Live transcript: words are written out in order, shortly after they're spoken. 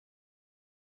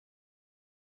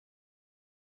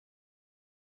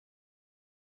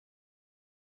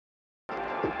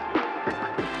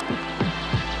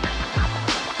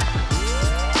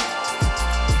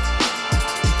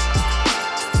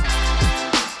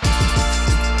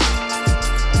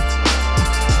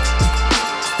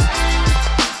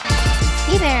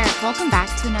welcome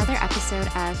back to another episode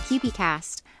of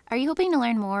QPcast. Are you hoping to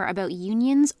learn more about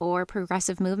unions or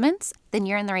progressive movements? Then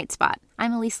you're in the right spot.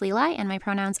 I'm Elise Levi, and my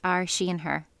pronouns are she and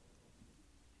her.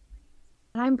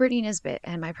 And I'm Brittany Nisbet,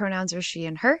 and my pronouns are she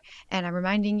and her, and I'm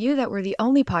reminding you that we're the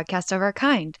only podcast of our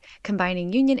kind,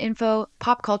 combining union info,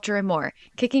 pop culture, and more,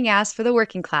 kicking ass for the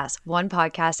working class, one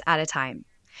podcast at a time.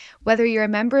 Whether you're a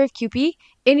member of QP,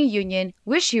 in a union,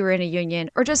 wish you were in a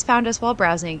union, or just found us while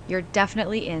browsing, you're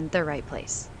definitely in the right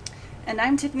place. And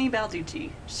I'm Tiffany Balducci,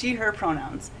 she, her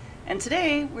pronouns. And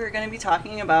today we're going to be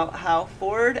talking about how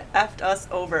Ford effed us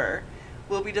over.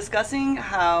 We'll be discussing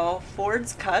how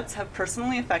Ford's cuts have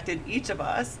personally affected each of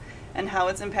us and how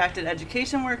it's impacted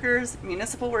education workers,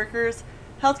 municipal workers,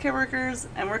 healthcare workers,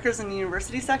 and workers in the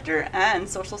university sector and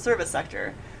social service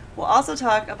sector. We'll also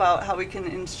talk about how we can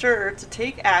ensure to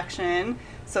take action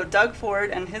so Doug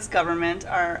Ford and his government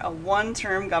are a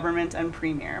one-term government and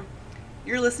premier.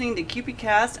 You're listening to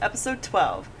QPcast episode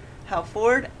 12, How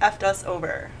Ford Effed Us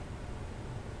Over.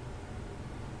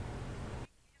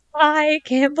 I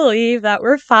can't believe that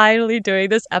we're finally doing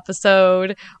this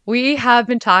episode. We have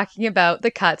been talking about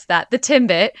the cuts that the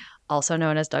Timbit, also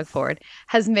known as Doug Ford,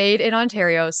 has made in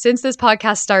Ontario since this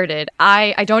podcast started.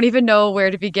 I don't even know where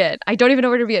to begin.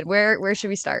 Where should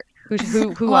we start? Who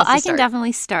Well, wants to start? I can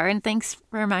definitely start, and thanks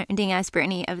for reminding us,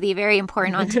 Brittany, of the very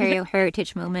important Ontario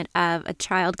heritage moment of a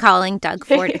child calling Doug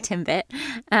Ford a Timbit.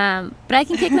 But I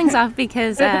can kick things off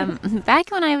because back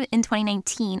when in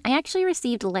 2019, I actually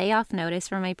received layoff notice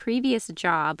from my previous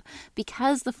job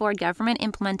because the Ford government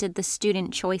implemented the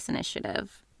Student Choice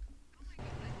Initiative.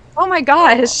 Oh my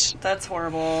gosh. That's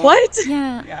horrible. What?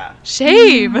 Yeah.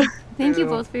 Shame. Thank you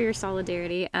both for your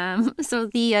solidarity. So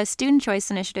the Student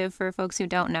Choice Initiative, for folks who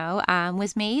don't know,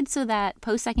 was made so that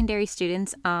post-secondary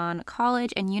students on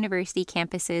college and university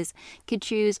campuses could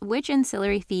choose which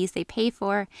ancillary fees they pay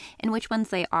for and which ones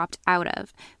they opt out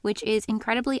of, which is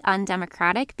incredibly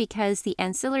undemocratic because the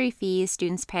ancillary fees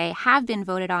students pay have been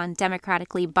voted on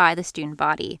democratically by the student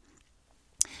body.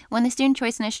 When the Student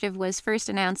Choice Initiative was first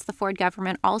announced, the Ford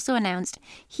government also announced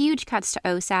huge cuts to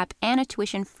OSAP and a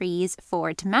tuition freeze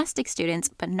for domestic students,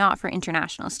 but not for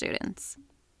international students.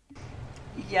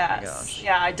 Yes.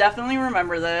 Yeah, I definitely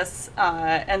remember this.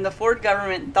 And the Ford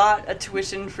government thought a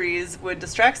tuition freeze would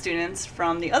distract students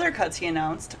from the other cuts he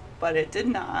announced, but it did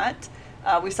not.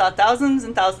 We saw thousands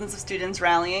and thousands of students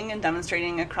rallying and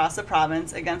demonstrating across the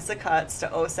province against the cuts to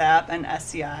OSAP and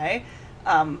SCI.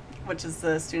 Which is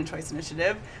the Student Choice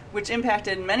Initiative, which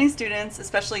impacted many students,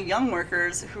 especially young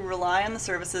workers, who rely on the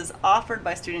services offered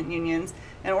by student unions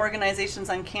and organizations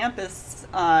on campus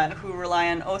who rely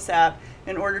on OSAP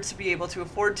in order to be able to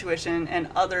afford tuition and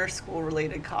other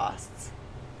school-related costs.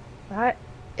 That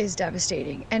is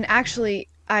devastating. And actually,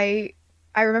 I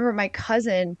remember my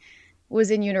cousin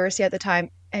was in university at the time,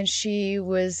 and she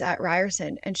was at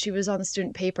Ryerson, and she was on the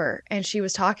student paper, and she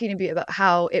was talking to me about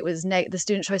how it was the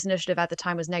Student Choice Initiative at the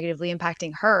time was negatively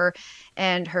impacting her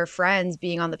and her friends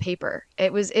being on the paper.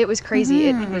 It was crazy.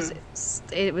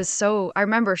 It was so. I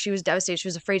remember she was devastated. She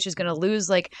was afraid she was going to lose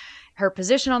like her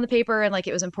position on the paper, and like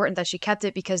it was important that she kept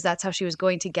it because that's how she was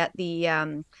going to get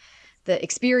the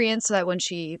experience, so that when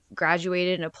she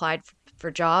graduated and applied for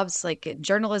jobs like in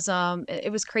journalism,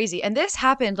 it was crazy. And this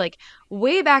happened like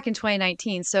way back in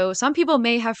 2019, so some people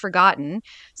may have forgotten,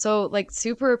 so like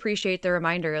super appreciate the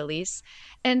reminder, Elise.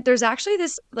 And there's actually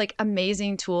this like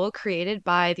amazing tool created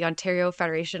by the Ontario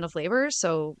Federation of Labor,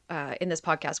 so in this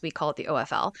podcast we call it the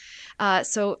OFL.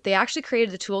 So they actually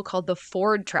created a tool called the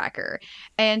Ford Tracker,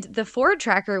 and the Ford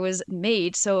Tracker was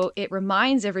made so it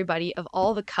reminds everybody of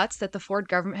all the cuts that the Ford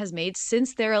government has made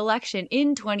since their election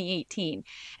in 2018.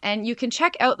 And you can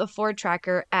check out the Ford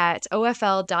Tracker at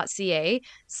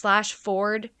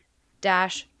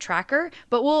ofl.ca/Ford-tracker,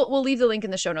 but we'll leave the link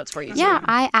in the show notes for you. Yeah,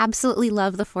 I absolutely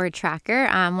love the Ford Tracker.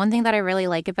 One thing that I really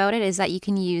like about it is that you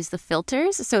can use the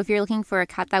filters. So if you're looking for a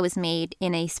cut that was made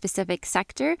in a specific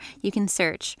sector, you can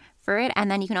search for it, and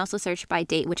then you can also search by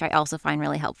date, which I also find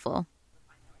really helpful.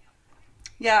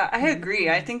 Yeah, I agree.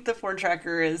 I think the Ford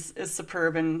Tracker is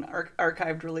superb and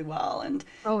archived really well. And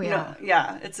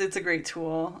it's a great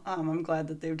tool. I'm glad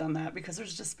that they've done that because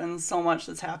there's just been so much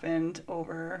that's happened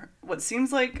over what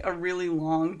seems like a really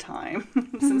long time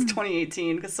since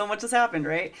 2018 because so much has happened,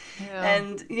 right? Yeah.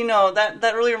 And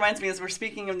that really reminds me as we're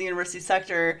speaking of the university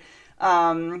sector.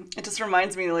 It just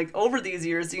reminds me like over these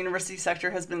years, the university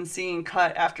sector has been seeing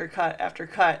cut after cut after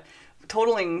cut,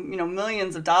 totaling,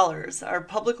 millions of dollars. Our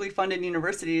publicly funded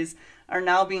universities are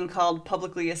now being called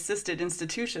publicly assisted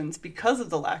institutions because of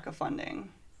the lack of funding.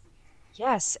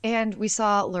 Yes, and we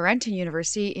saw Laurentian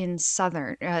University in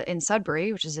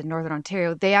Sudbury, which is in Northern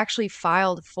Ontario. They actually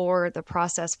filed for the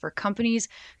process for Companies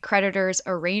Creditors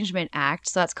Arrangement Act,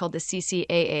 so that's called the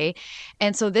CCAA.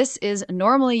 And so this is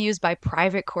normally used by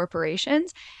private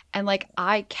corporations, and like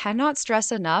I cannot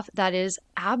stress enough, that is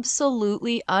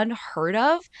absolutely unheard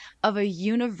of a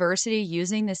university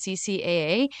using the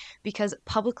CCAA, because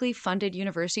publicly funded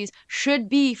universities should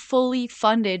be fully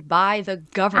funded by the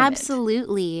government.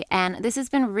 Absolutely. And this has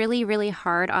been really, really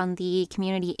hard on the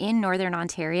community in Northern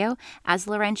Ontario, as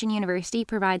Laurentian University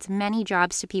provides many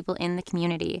jobs to people in the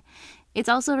community. It's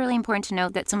also really important to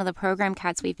note that some of the program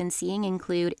cuts we've been seeing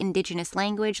include Indigenous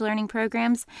language learning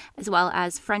programs, as well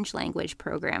as French language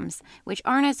programs, which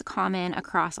aren't as common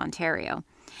across Ontario.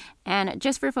 And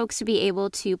just for folks to be able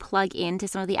to plug into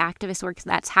some of the activist work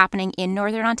that's happening in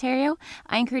Northern Ontario,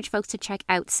 I encourage folks to check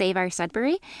out Save Our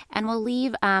Sudbury, and we'll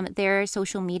leave their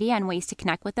social media and ways to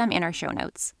connect with them in our show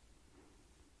notes.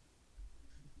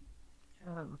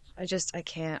 I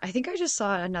can't. I think I just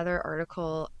saw another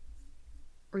article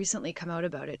recently come out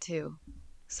about it too.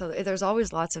 So there's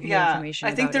always lots of new information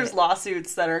I think about there's it.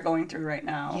 lawsuits that are going through right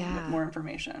now with Yeah. more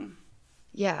information.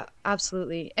 Yeah,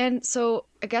 absolutely. And so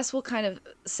I guess we'll kind of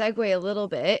segue a little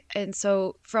bit. And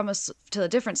so to a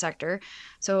different sector.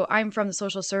 So I'm from the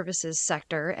social services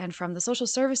sector, and from the social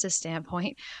services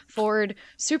standpoint, Ford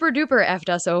super duper effed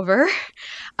us over.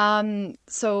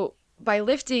 So by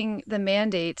lifting the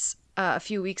mandates a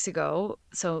few weeks ago,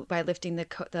 so by lifting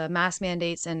the mask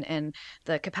mandates and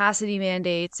the capacity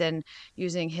mandates, and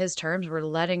using his terms, we're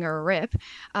letting her rip.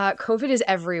 COVID is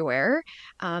everywhere.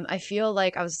 I feel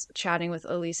like I was chatting with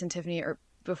Elise and Tiffany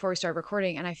before we started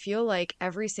recording, and I feel like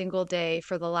every single day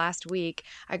for the last week,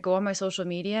 I go on my social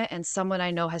media and someone I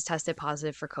know has tested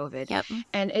positive for COVID. Yep.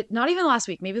 And it not even last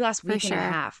week, maybe last week and a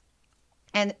half.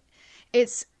 And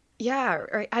it's yeah,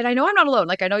 right. And I know I'm not alone.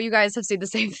 Like I know you guys have seen the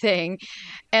same thing,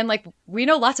 and like we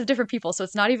know lots of different people, so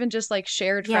it's not even just like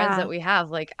shared friends that we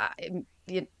have. Like,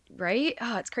 right?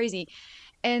 Oh, it's crazy.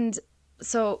 And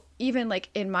so even like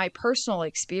in my personal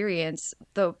experience,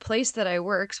 the place that I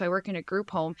work, so I work in a group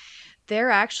home,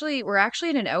 we're actually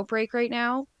in an outbreak right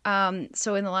now.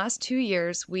 So in the last 2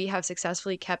 years, we have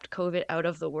successfully kept COVID out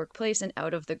of the workplace and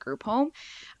out of the group home,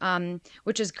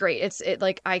 which is great.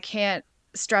 Like I can't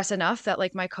stress enough that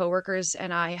like my coworkers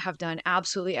and I have done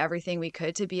absolutely everything we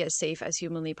could to be as safe as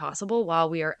humanly possible while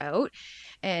we are out,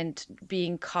 and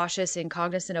being cautious and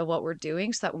cognizant of what we're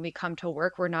doing so that when we come to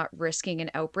work, we're not risking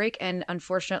an outbreak. And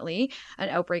unfortunately, an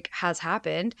outbreak has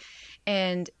happened,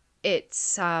 and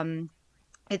it's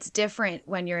different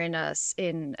when you're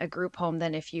in a group home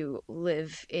than if you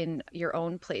live in your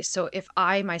own place. So if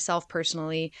I myself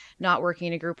personally, not working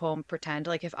in a group home, pretend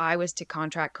like if I was to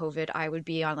contract COVID, I would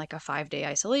be on like a 5-day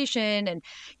isolation. And,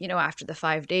 after the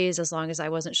 5 days, as long as I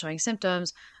wasn't showing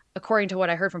symptoms, according to what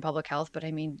I heard from public health, but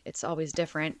I mean, it's always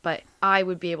different, but I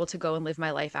would be able to go and live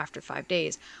my life after 5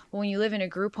 days. When you live in a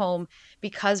group home,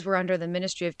 because we're under the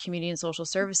Ministry of Community and Social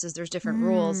Services, there's different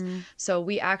rules. So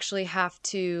we actually have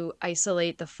to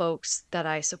isolate the folks that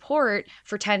I support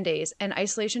for 10 days. And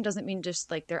isolation doesn't mean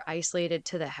just like they're isolated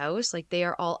to the house, like they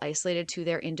are all isolated to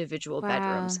their individual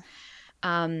bedrooms.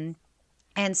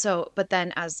 And so, but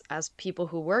then as people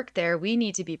who work there, we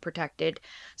need to be protected.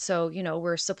 So,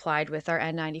 we're supplied with our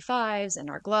N95s and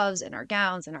our gloves and our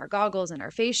gowns and our goggles and our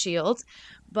face shields.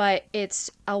 But it's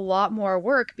a lot more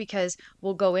work because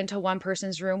we'll go into one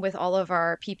person's room with all of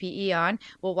our PPE on.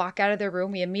 We'll walk out of their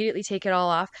room. We immediately take it all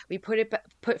off. We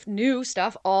put new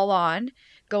stuff all on,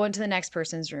 go into the next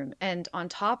person's room. And on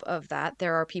top of that,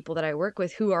 there are people that I work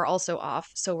with who are also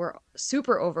off. So we're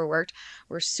super overworked.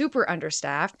 We're super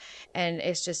understaffed. And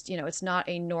it's just, it's not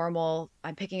a normal,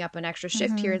 I'm picking up an extra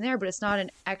shift here and there, but it's not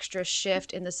an extra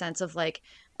shift in the sense of like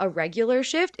a regular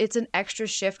shift. It's an extra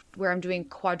shift where I'm doing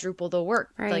quadruple the work.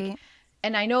 Right. Like,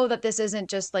 and I know that this isn't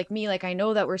just like me. Like, I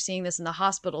know that we're seeing this in the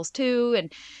hospitals too.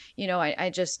 And, I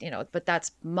just, but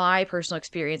that's my personal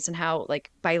experience, and how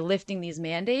like by lifting these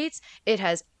mandates, it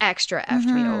has extra effed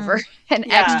me over and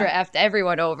extra effed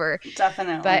everyone over.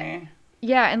 Definitely. But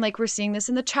yeah, and like we're seeing this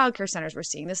in the childcare centers, we're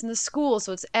seeing this in the schools.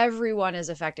 So it's everyone is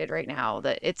affected right now,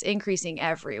 that it's increasing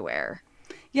everywhere.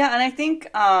 Yeah, and I think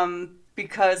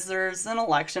because there's an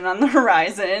election on the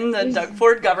horizon, the Doug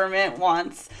Ford government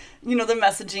wants the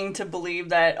messaging to believe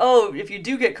that, oh, if you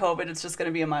do get COVID, it's just going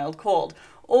to be a mild cold.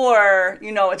 Or,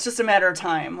 it's just a matter of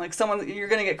time. Like you're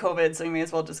going to get COVID, so you may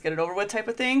as well just get it over with type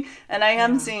of thing. And I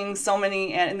am seeing so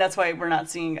many, and that's why we're not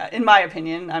seeing, in my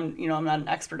opinion, I'm not an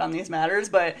expert on these matters,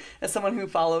 but as someone who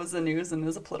follows the news and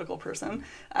is a political person,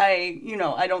 I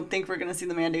don't think we're going to see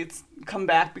the mandates come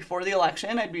back before the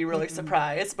election. I'd be really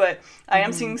surprised. But I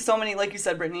am seeing so many, like you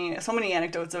said, Brittany, so many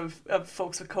anecdotes of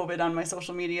folks with COVID on my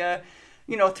social media,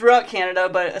 throughout Canada,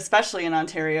 but especially in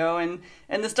Ontario. And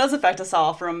this does affect us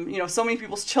all from, so many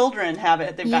people's children have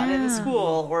it. They've gotten it in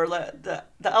school, or the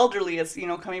elderly is,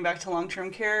 coming back to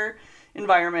long-term care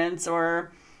environments,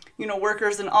 or,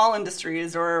 workers in all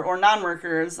industries or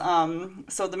non-workers.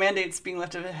 So the mandates being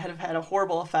lifted have had a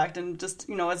horrible effect. And just,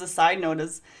 as a side note,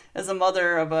 as a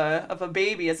mother of a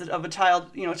baby, of a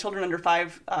child, children under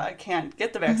 5 can't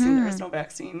get the vaccine. There is no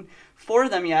vaccine for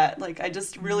them yet. Like, I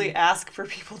just really ask for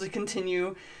people to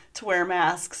continue to wear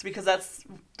masks, because that's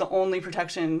the only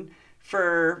protection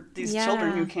for these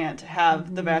children who can't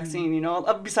have the vaccine,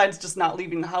 besides just not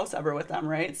leaving the house ever with them,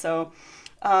 right? So,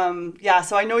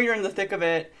 so I know you're in the thick of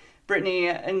it, Brittany,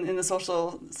 in the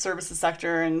social services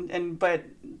sector, but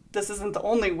this isn't the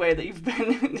only way that you've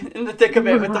been in the thick of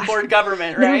it with the Ford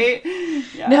government, right?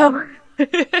 No.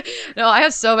 No, I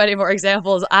have so many more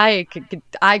examples. I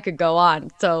could go on.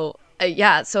 So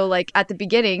so like at the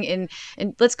beginning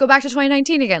and let's go back to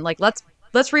 2019 again. Like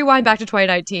let's rewind back to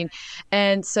 2019.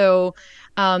 And so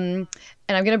and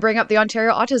I'm going to bring up the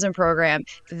Ontario Autism Program.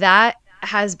 That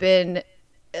has been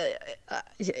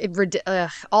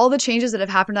all the changes that have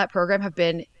happened to that program have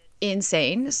been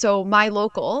insane. So my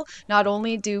local, not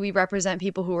only do we represent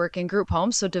people who work in group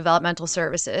homes, so developmental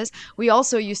services, we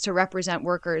also used to represent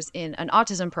workers in an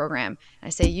autism program. I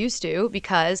say used to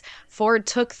because Ford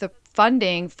took the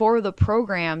funding for the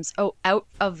programs out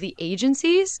of the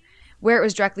agencies where it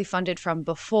was directly funded from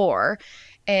before.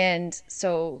 And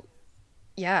so,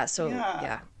 yeah.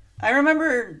 I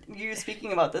remember you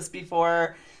speaking about this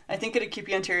before. I think at a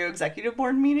QP Ontario Executive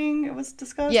Board meeting it was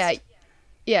discussed.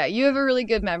 Yeah, you have a really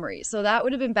good memory. So that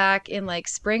would have been back in like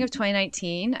spring of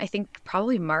 2019. I think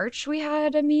probably March we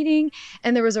had a meeting,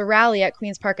 and there was a rally at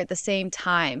Queen's Park at the same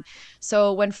time.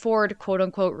 So when Ford, quote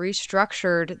unquote,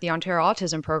 restructured the Ontario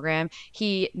Autism Program,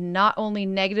 he not only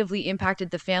negatively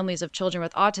impacted the families of children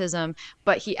with autism,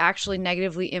 but he actually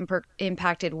negatively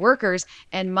impacted workers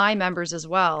and my members as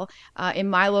well. In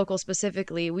my local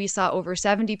specifically, we saw over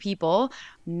 70 people,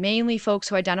 mainly folks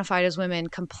who identified as women,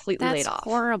 completely laid off. That's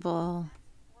horrible.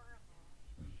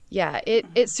 Yeah,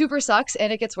 it super sucks,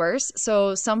 and it gets worse.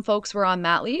 So some folks were on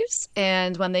mat leaves,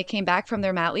 and when they came back from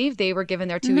their mat leave, they were given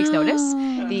their 2 weeks notice.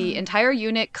 The entire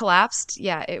unit collapsed.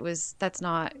 Yeah, that's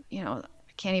not, I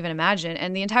can't even imagine.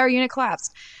 And the entire unit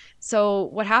collapsed. So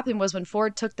what happened was when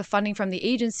Ford took the funding from the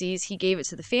agencies, he gave it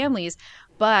to the families,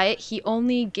 but he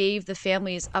only gave the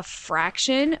families a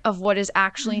fraction of what is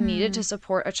actually needed to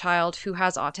support a child who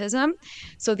has autism.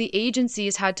 So the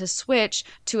agencies had to switch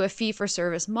to a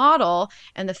fee-for-service model,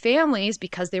 and the families,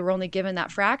 because they were only given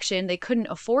that fraction, they couldn't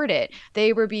afford it.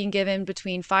 They were being given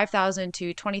between $5,000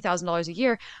 to $20,000 a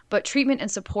year, but treatment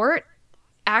and support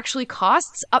actually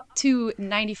costs up to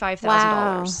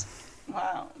 $95,000.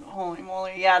 Wow. Holy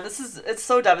moly. Yeah, it's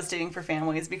so devastating for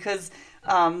families because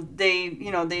they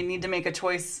need to make a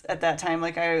choice at that time.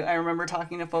 Like I remember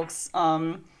talking to folks,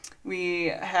 we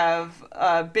have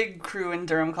a big crew in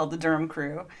Durham called the Durham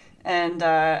Crew. And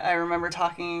I remember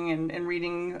talking and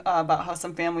reading about how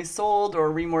some families sold or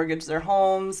remortgaged their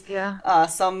homes. Yeah.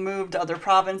 Some moved to other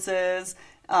provinces.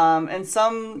 And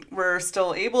some were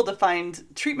still able to find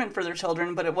treatment for their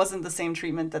children, but it wasn't the same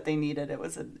treatment that they needed. It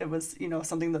was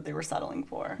something that they were settling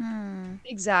for.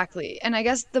 Exactly. And I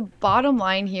guess the bottom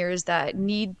line here is that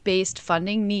need-based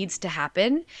funding needs to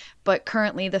happen, but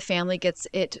currently the family gets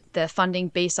the funding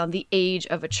based on the age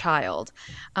of a child.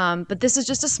 But this is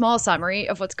just a small summary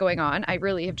of what's going on. I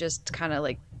really have just kind of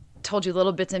told you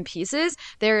little bits and pieces.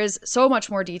 There is so much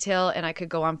more detail, and I could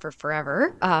go on for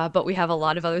forever, but we have a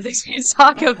lot of other things we need to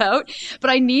talk about.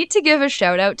 But I need to give a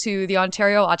shout out to the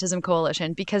Ontario Autism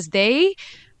Coalition because they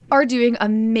are doing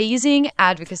amazing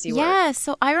advocacy work. Yeah,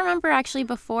 so I remember actually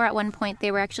before at one point they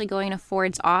were actually going to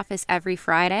Ford's office every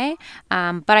Friday,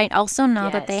 but I also know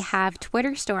that they have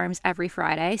Twitter storms every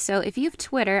Friday. So if you have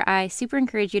Twitter, I super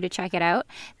encourage you to check it out.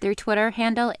 Their Twitter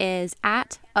handle is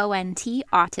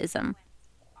 @ONTAutism.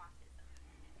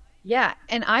 Yeah,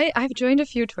 and I've joined a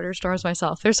few Twitter storms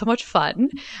myself. They're so much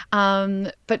fun.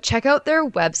 But check out their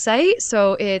website.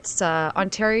 So it's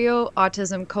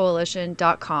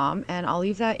OntarioAutismCoalition.com, and I'll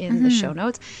leave that in the show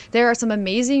notes. There are some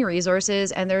amazing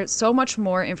resources, and there's so much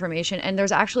more information. And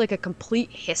there's actually like a complete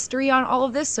history on all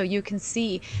of this, so you can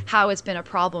see how it's been a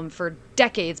problem for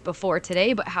decades before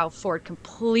today, but how Ford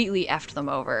completely effed them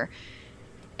over.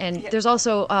 And there's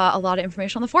also a lot of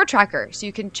information on the Ford Tracker, so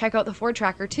you can check out the Ford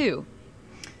Tracker too.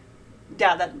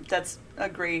 Yeah, that's a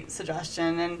great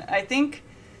suggestion. And I think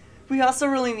we also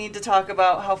really need to talk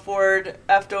about how Ford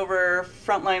effed over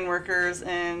frontline workers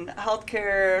in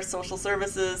healthcare, social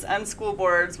services, and school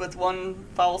boards with one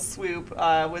foul swoop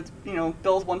with,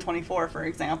 Bill 124, for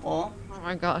example. Oh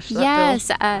my gosh.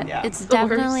 Yes, it's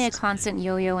definitely a constant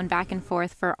yo-yo and back and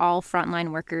forth for all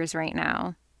frontline workers right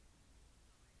now.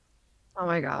 Oh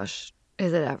my gosh.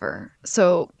 Is it ever?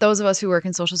 So those of us who work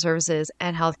in social services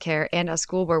and healthcare and as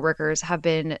school board workers have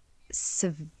been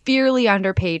severely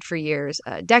underpaid for years,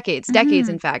 decades,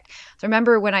 in fact. So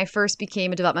remember when I first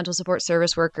became a developmental support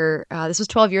service worker, this was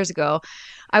 12 years ago,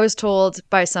 I was told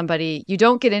by somebody, you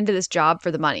don't get into this job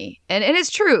for the money. And it's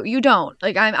true, you don't.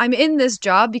 Like I'm in this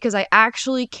job because I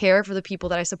actually care for the people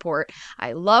that I support.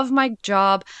 I love my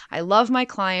job. I love my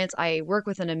clients. I work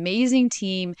with an amazing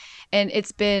team. And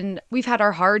we've had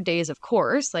our hard days, of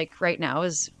course. Like right now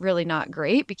is really not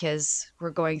great because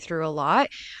we're going through a lot.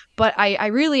 But I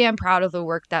really am proud of the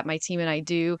work that my team and I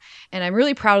do. And I'm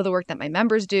really proud of the work that my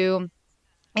members do.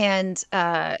 And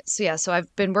so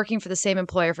I've been working for the same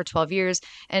employer for 12 years,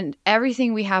 and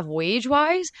everything we have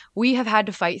wage-wise, we have had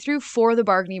to fight through for the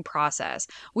bargaining process.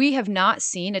 We have not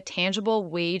seen a tangible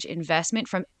wage investment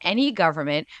from any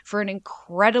government for an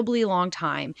incredibly long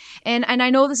time. And I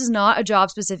know this is not a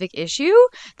job-specific issue.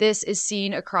 This is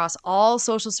seen across all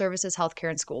social services, healthcare,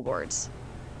 and school boards.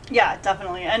 Yeah,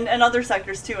 definitely. And other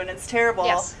sectors too, and it's terrible.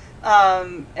 Yes.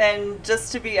 And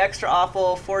just to be extra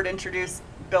awful, Ford introduced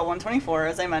Bill 124,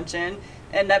 as I mentioned,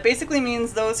 and that basically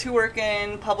means those who work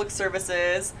in public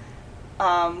services,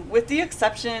 with the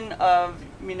exception of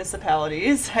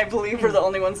municipalities, I believe we're the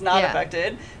only ones not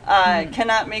affected,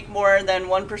 cannot make more than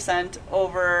 1%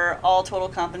 over all total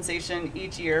compensation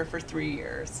each year for 3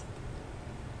 years.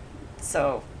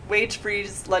 So, wage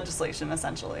freeze legislation,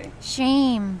 essentially.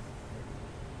 Shame.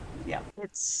 Yeah.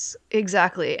 It's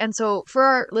exactly. And so for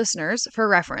our listeners, for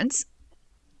reference,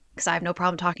 because I have no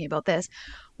problem talking about this,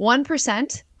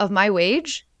 1% of my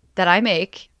wage that I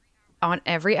make on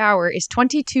every hour is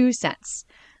 22 cents.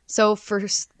 So for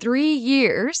 3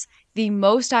 years, the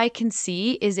most I can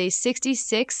see is a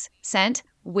 66-cent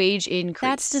wage increase.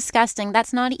 That's disgusting.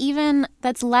 That's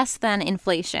less than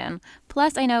inflation.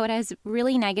 Plus, I know it has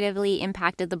really negatively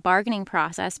impacted the bargaining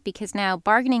process because now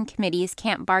bargaining committees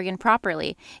can't bargain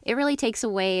properly. It really takes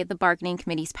away the bargaining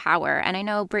committee's power. And I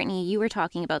know, Brittany, you were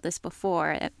talking about this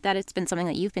before, that it's been something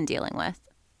that you've been dealing with.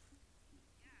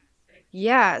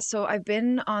 Yeah, so I've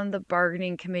been on the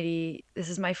bargaining committee. This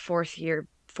is my fourth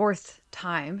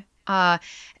time.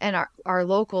 And our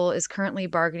local is currently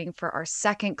bargaining for our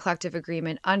second collective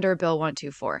agreement under Bill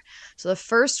 124. So the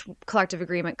first collective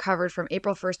agreement covered from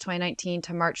April 1st, 2019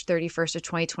 to March 31st of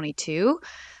 2022.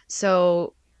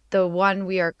 So the one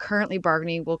we are currently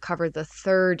bargaining will cover the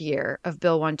third year of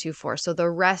Bill 124. So the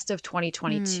rest of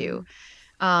 2022.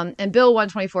 And Bill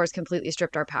 124 has completely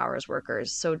stripped our power as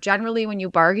workers. So generally when you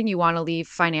bargain, you want to leave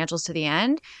financials to the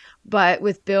end. But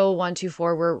with Bill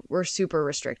 124, we're super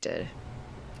restricted.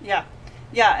 Yeah,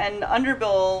 and under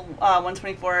Bill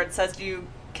 124, it says you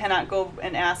cannot go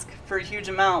and ask for a huge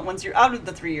amount once you're out of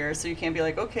the 3 years. So you can't be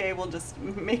like, okay, we'll just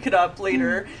make it up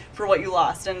later for what you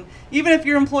lost. And even if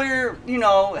your employer,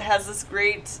 has this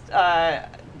great,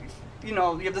 you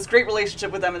have this great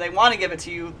relationship with them and they want to give it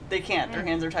to you, they can't. Their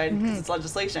hands are tied because it's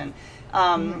legislation.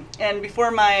 And before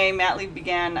my mat leave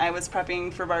began, I was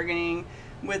prepping for bargaining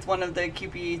with one of the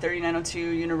QP 3902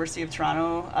 University of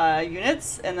Toronto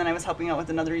units, and then I was helping out with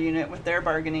another unit with their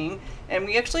bargaining. And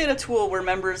we actually had a tool where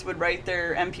members would write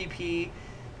their MPP.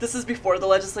 This is before the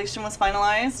legislation was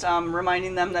finalized,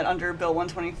 reminding them that under Bill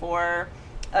 124,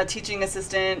 a teaching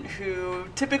assistant who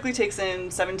typically takes in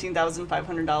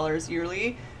 $17,500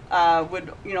 yearly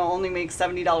would only make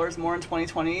 $70 more in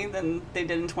 2020 than they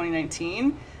did in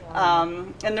 2019.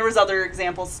 And there was other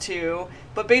examples too,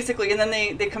 but basically, and then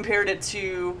they compared it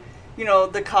to,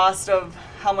 the cost of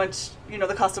how much,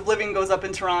 the cost of living goes up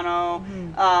in Toronto,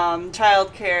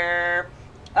 childcare,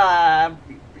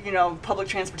 public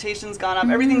transportation's gone up,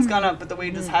 everything's gone up, but the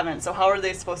wages haven't. So how are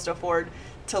they supposed to afford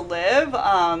to live?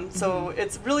 So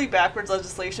it's really backwards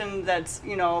legislation that's,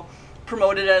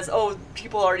 promoted as, oh,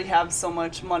 people already have so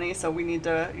much money, so we need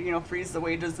to, freeze the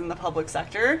wages in the public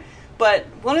sector. But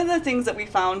one of the things that we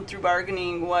found through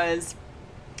bargaining was,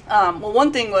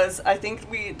 one thing was, I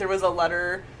think there was a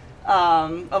letter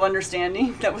of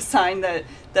understanding that was signed, that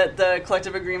the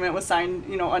collective agreement was signed,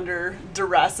 under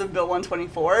duress of Bill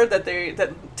 124,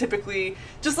 that typically,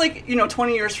 just like,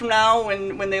 20 years from now,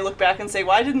 when they look back and say,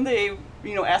 why didn't they,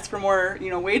 ask for more,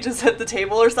 wages at the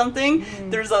table or something,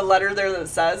 there's a letter there that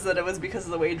says that it was because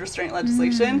of the wage restraint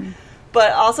legislation.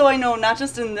 But also, I know, not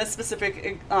just in this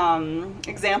specific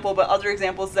example, but other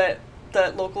examples that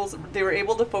locals, they were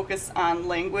able to focus on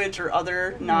language or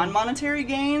other non-monetary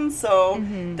gains. So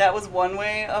that was one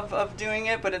way of doing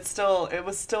it, but it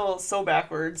was still so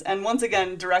backwards. And once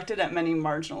again, directed at many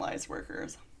marginalized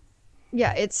workers.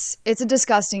 Yeah, it's a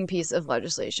disgusting piece of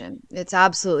legislation. It's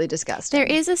absolutely disgusting. There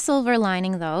is a silver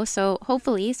lining, though. So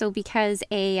hopefully, because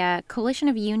a coalition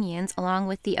of unions, along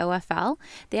with the OFL,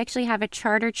 they actually have a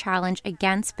charter challenge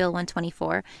against Bill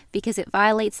 124 because it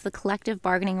violates the collective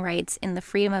bargaining rights in the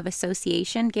freedom of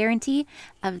association guarantee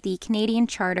of the Canadian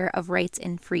Charter of Rights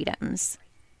and Freedoms.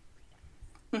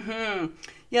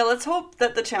 Yeah, let's hope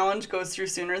that the challenge goes through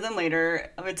sooner than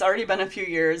later. It's already been a few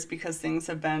years because things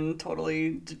have been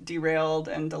totally derailed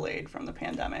and delayed from the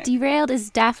pandemic. Derailed is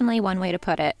definitely one way to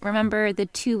put it. Remember the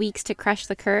 2 weeks to crush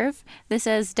the curve? This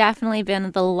has definitely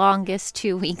been the longest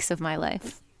 2 weeks of my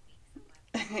life.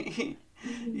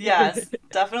 Yes,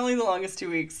 definitely the longest 2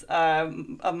 weeks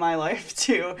of my life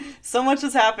too. So much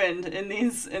has happened in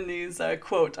these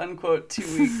quote unquote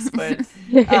 2 weeks, but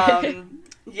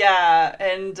yeah,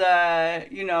 and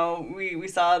we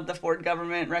saw the Ford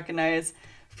government recognize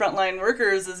frontline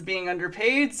workers as being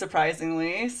underpaid,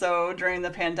 surprisingly. So during the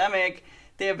pandemic,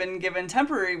 they have been given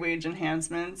temporary wage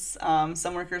enhancements.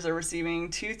 Some workers are receiving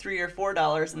 $2, $3, or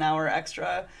 $4 an hour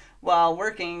extra while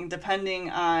working, depending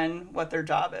on what their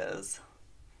job is.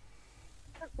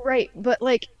 Right, but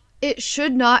it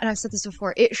should not, and I've said this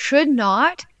before, it should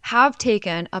not have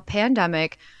taken a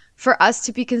pandemic for us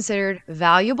to be considered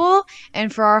valuable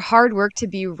and for our hard work to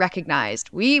be recognized.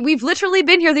 We've literally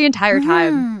been here the entire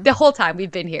time, the whole time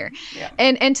we've been here. Yeah.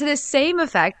 And to the same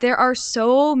effect, there are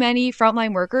so many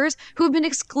frontline workers who have been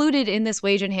excluded in this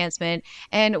wage enhancement.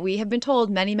 And we have been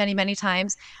told many, many, many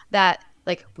times that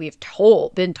we've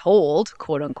been told,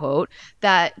 quote unquote,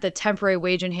 that the temporary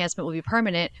wage enhancement will be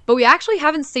permanent, but we actually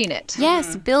haven't seen it.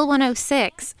 Yes, Bill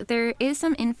 106. There is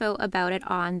some info about it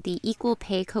on the Equal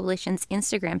Pay Coalition's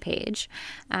Instagram page.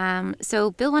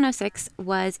 So Bill 106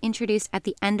 was introduced at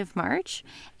the end of March,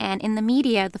 and in the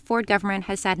media, the Ford government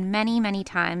has said many, many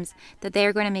times that they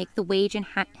are going to make the wage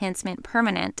enhancement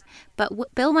permanent.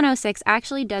 But Bill 106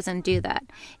 actually doesn't do that.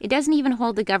 It doesn't even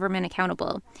hold the government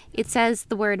accountable. It says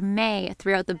the word may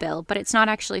throughout the bill, but it's not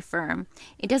actually firm.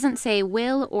 It doesn't say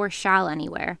will or shall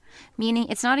anywhere, meaning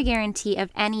it's not a guarantee of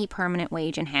any permanent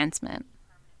wage enhancement.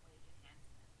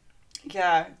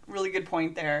 Yeah, really good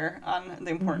point there on the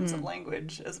importance of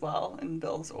language as well in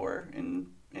bills or in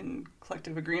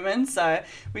collective agreements.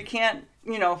 We can't,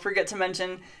 forget to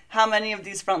mention how many of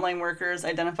these frontline workers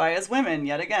identify as women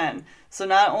yet again. So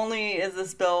not only is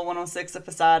this Bill 106 a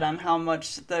facade on how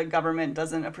much the government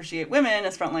doesn't appreciate women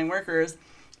as frontline workers,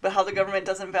 but how the government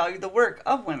doesn't value the work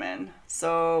of women.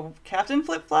 So Captain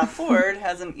Flip-Flop Ford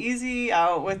has an easy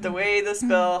out with the way this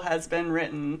bill has been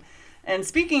written. And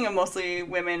speaking of mostly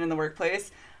women in the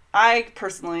workplace, I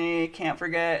personally can't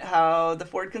forget how the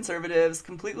Ford conservatives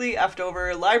completely effed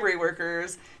over library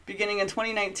workers beginning in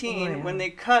 2019 when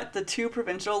they cut the 2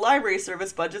 provincial library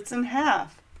service budgets in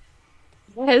half.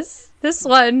 Yes, this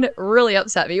one really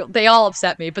upset me. They all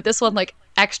upset me, but this one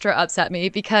extra upset me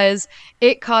because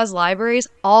it caused libraries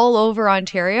all over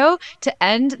Ontario to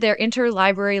end their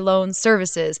interlibrary loan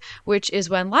services, which is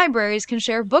when libraries can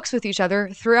share books with each other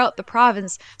throughout the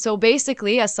province. So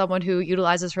basically, as someone who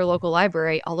utilizes her local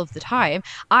library all of the time,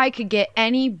 I could get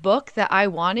any book that I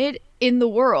wanted in the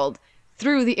world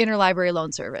through the interlibrary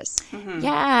loan service.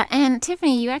 Yeah, and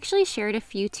Tiffany, you actually shared a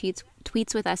few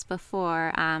tweets with us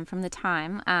before from the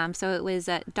time. So it was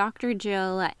Dr.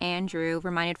 Jill Andrew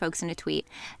reminded folks in a tweet,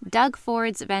 Doug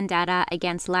Ford's vendetta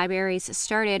against libraries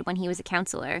started when he was a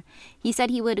councillor. He said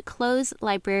he would close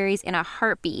libraries in a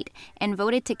heartbeat and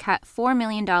voted to cut $4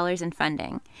 million in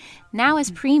funding. Now as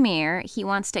premier, he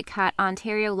wants to cut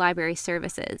Ontario library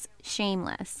services.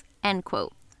 Shameless. End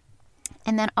quote.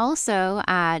 And then also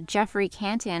Jeffrey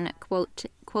Canton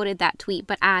quoted that tweet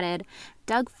but added,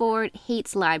 Doug Ford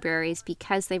hates libraries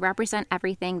because they represent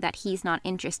everything that he's not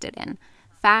interested in.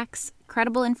 Facts,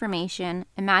 credible information,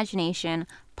 imagination,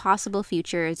 possible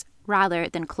futures, rather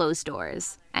than closed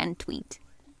doors. End tweet.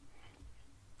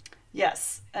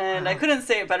 Yes, and I couldn't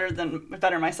say it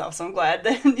better myself, so I'm glad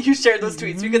that you shared those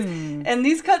tweets because and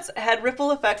these cuts had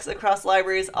ripple effects across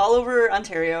libraries all over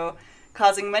Ontario,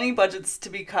 causing many budgets to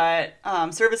be cut,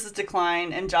 services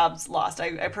decline, and jobs lost.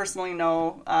 I personally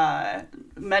know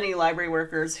many library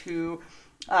workers who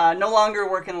no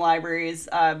longer work in libraries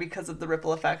because of the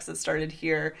ripple effects that started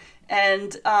here.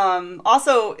 And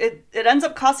also, it ends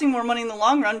up costing more money in the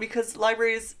long run because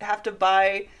libraries have to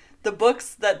buy the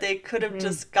books that they could have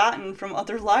just gotten from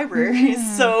other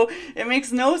libraries. So it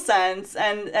makes no sense.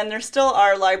 And there still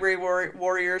are library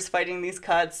warriors fighting these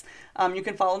cuts. You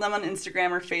can follow them on Instagram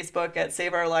or Facebook at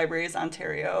Save Our Libraries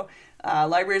Ontario.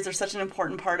 Libraries are such an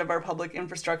important part of our public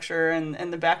infrastructure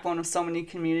and the backbone of so many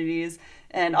communities.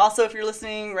 And also, if you're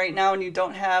listening right now and you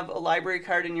don't have a library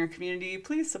card in your community,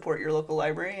 please support your local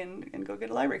library and go get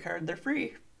a library card. They're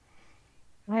free.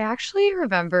 I actually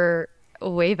remember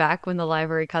way back when the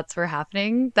library cuts were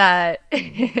happening that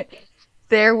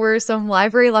there were some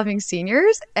library loving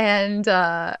seniors and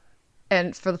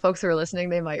for the folks who are listening,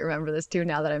 they might remember this too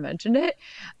now that I mentioned it.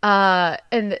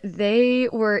 And they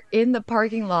were in the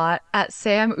parking lot at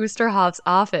Sam Oosterhoff's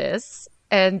office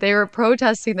and they were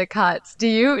protesting the cuts. Do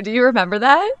you remember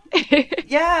that?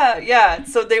 Yeah.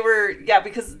 So they were,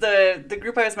 because the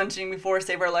group I was mentioning before,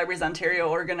 Save Our Libraries Ontario,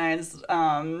 organized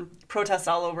protests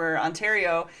all over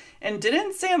Ontario. And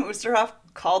didn't Sam Oosterhoff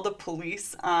call the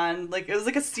police on, it was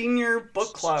like a senior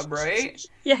book club, right?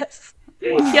 Yes.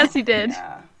 Wow. Yes, he did.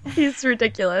 Yeah. He's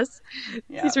ridiculous.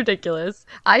 Yeah. He's ridiculous.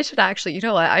 I should actually, you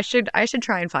know what? I should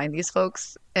try and find these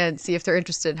folks and see if they're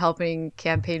interested in helping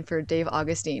campaign for Dave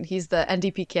Augustine. He's the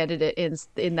NDP candidate in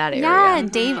that area. Yeah,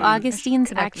 Dave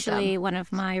Augustine's actually one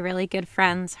of my really good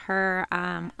friends, her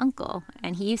uncle.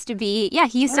 And he used to be,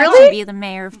 actually be the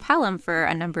mayor of Pelham for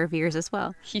a number of years as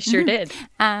well. He sure did.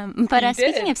 But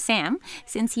speaking of Sam,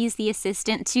 since he's the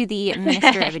assistant to the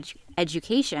Minister of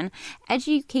Education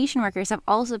workers have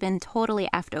also been totally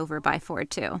effed over by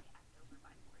Ford too.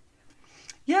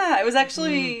 Yeah, I was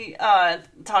actually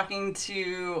talking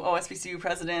to OSBCU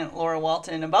President Laura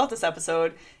Walton about this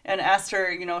episode and asked her,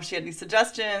 if she had any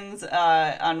suggestions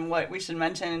on what we should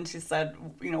mention. She said,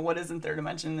 what isn't there to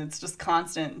mention? It's just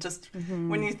constant. Just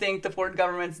when you think the Ford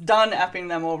government's done effing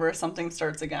them over, something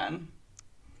starts again.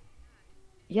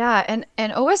 Yeah, and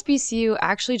OSBCU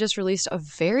actually just released a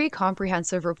very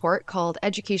comprehensive report called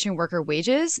Education Worker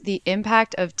Wages, the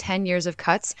Impact of 10 Years of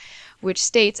Cuts, which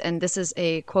states, and this is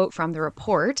a quote from the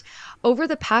report, over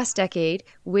the past decade,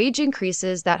 wage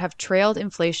increases that have trailed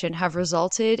inflation have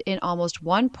resulted in almost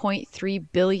 $1.3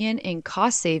 billion in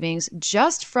cost savings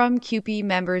just from CUPE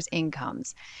members'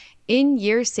 incomes.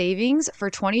 In-year savings for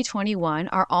 2021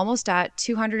 are almost at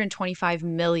 $225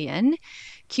 million.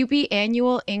 CUPE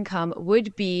annual income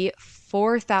would be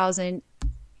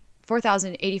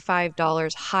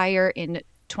 $4,085 higher in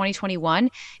 2021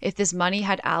 if this money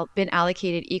had been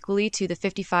allocated equally to the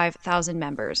 55,000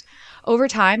 members. Over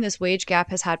time, this wage gap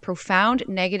has had profound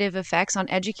negative effects on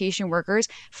education workers'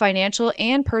 financial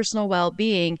and personal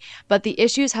well-being, but the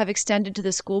issues have extended to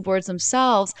the school boards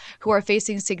themselves, who are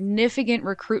facing significant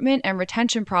recruitment and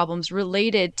retention problems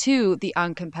related to the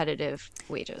uncompetitive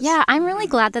wages. Yeah, I'm really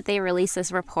glad that they released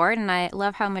this report, and I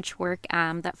love how much work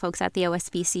that folks at the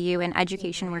OSBCU and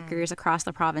education workers across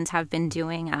the province have been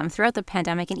doing throughout the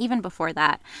pandemic and even before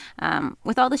that.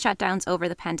 With all the shutdowns over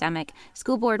the pandemic,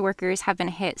 school board workers have been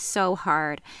hit so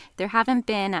hard. There haven't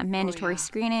been mandatory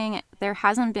screening. There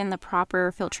hasn't been the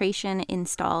proper filtration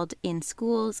installed in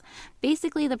schools.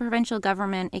 Basically, the provincial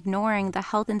government ignoring the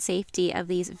health and safety of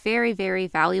these very, very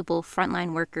valuable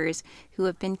frontline workers who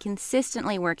have been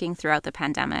consistently working throughout the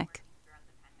pandemic.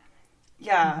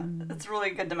 Yeah, it's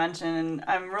really good to mention. And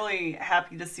I'm really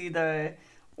happy to see the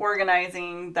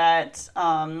organizing that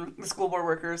the school board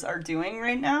workers are doing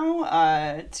right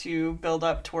now to build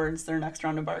up towards their next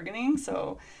round of bargaining.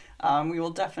 So we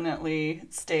will definitely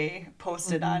stay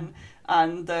posted on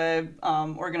the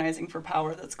organizing for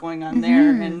power that's going on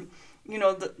there. And,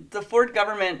 the Ford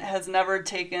government has never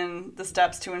taken the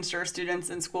steps to ensure students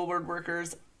and school board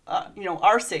workers,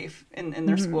 are safe in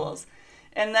their schools.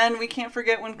 And then we can't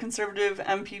forget when conservative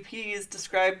MPPs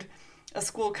described a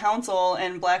school council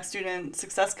and Black Student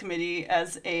Success Committee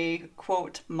as a,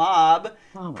 quote, mob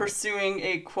pursuing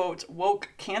a, quote, woke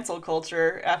cancel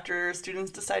culture after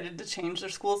students decided to change their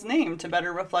school's name to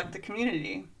better reflect the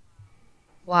community.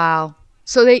 Wow.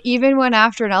 So they even went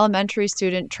after elementary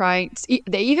students trying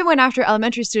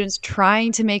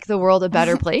to make the world a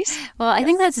better place. Well, I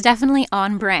think that's definitely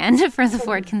on brand for the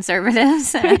Ford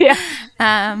conservatives. Yeah.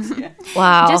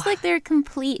 Wow. Just like their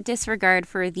complete disregard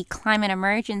for the climate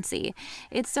emergency.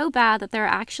 It's so bad that there are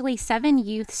actually 7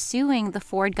 youth suing the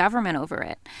Ford government over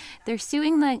it. They're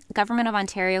suing the government of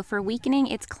Ontario for weakening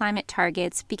its climate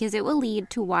targets because it will lead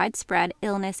to widespread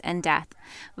illness and death,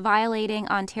 violating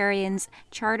Ontarians'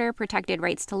 charter-protected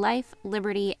rights to life,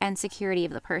 liberty, and security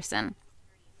of the person.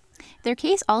 Their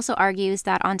case also argues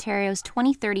that Ontario's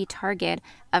 2030 target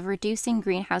of reducing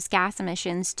greenhouse gas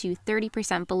emissions to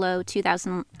 30% below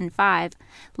 2005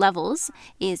 levels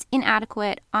is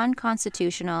inadequate,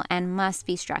 unconstitutional, and must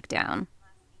be struck down.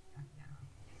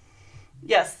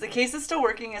 Yes, the case is still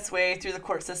working its way through the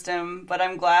court system, but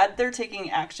I'm glad they're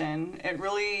taking action. It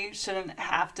really shouldn't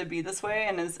have to be this way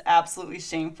and is absolutely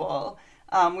shameful.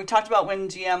 We talked about when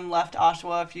GM left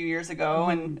Oshawa a few years ago,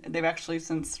 and they've actually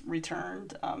since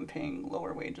returned, paying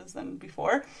lower wages than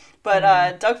before.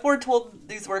 But Doug Ford told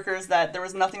these workers that there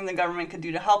was nothing the government could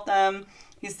do to help them.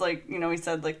 He's like, he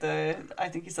said I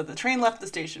think he said the train left the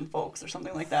station, folks, or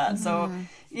something like that. So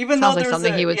even Sounds though like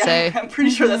something he would say. I'm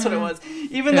pretty sure that's what it was.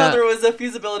 Even though there was a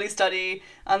feasibility study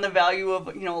on the value of,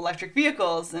 electric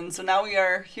vehicles. And so now we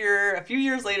are here a few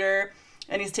years later,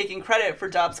 and he's taking credit for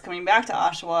jobs coming back to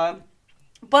Oshawa.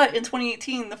 But in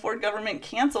 2018, the Ford government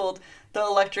canceled the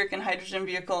electric and hydrogen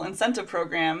vehicle incentive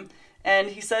program, and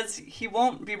he says he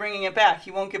won't be bringing it back.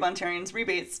 He won't give Ontarians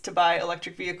rebates to buy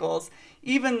electric vehicles,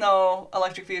 even though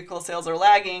electric vehicle sales are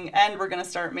lagging, and we're going to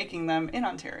start making them in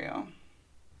Ontario.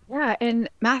 Yeah, and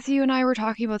Matthew and I were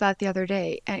talking about that the other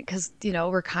day, and because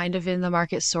we're kind of in the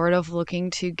market, sort of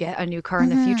looking to get a new car in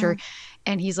the future,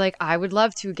 and he's like, I would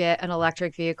love to get an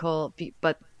electric vehicle,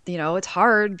 but it's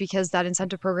hard because that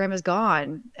incentive program is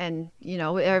gone and,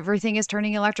 everything is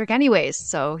turning electric anyways.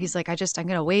 So he's like, I'm going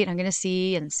to wait, I'm going to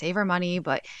see and save our money,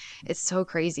 but it's so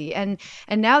crazy. And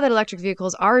now that electric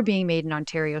vehicles are being made in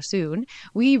Ontario soon,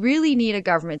 we really need a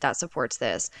government that supports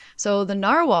this. So the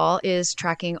Narwhal is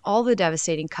tracking all the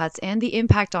devastating cuts and the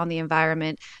impact on the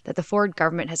environment that the Ford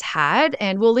government has had.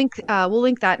 And we'll link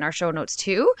that in our show notes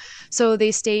too. So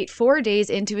they state 4 days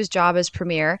into his job as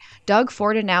premier, Doug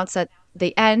Ford announced that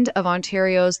the end of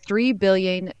Ontario's $3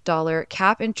 billion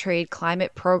cap and trade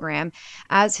climate program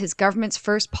as his government's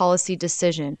first policy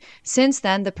decision. Since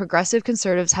then, the Progressive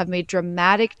Conservatives have made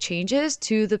dramatic changes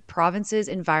to the province's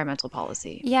environmental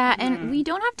policy. Yeah, and we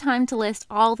don't have time to list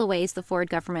all the ways the Ford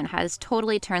government has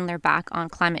totally turned their back on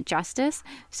climate justice.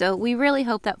 So we really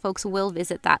hope that folks will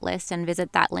visit that list and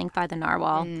visit that link by the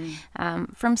Narwhal.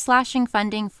 From slashing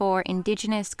funding for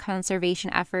Indigenous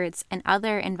conservation efforts and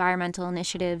other environmental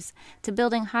initiatives, to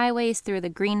building highways through the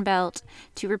Greenbelt,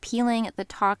 to repealing the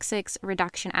Toxics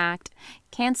Reduction Act,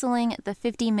 canceling the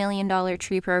 $50 million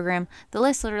tree program. The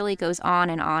list literally goes on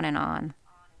and on and on.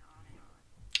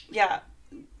 Yeah.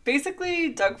 Basically,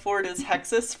 Doug Ford is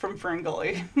Hexus from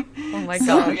Ferngully. Oh my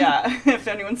God. So, yeah, if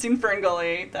anyone's seen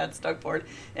Ferngully, that's Doug Ford.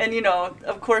 And,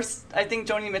 of course, I think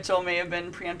Joni Mitchell may have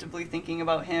been preemptively thinking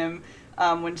about him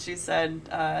when she said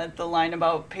the line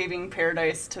about paving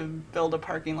paradise to build a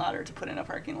parking lot or to put in a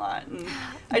parking lot. And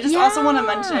I just also want to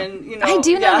mention, I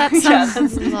do know that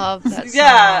song. Love that song.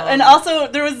 Yeah, and also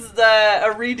there was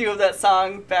a redo of that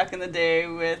song back in the day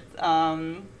with,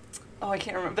 I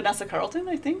can't remember, Vanessa Carlton,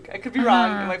 I think. I could be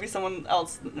wrong. It might be someone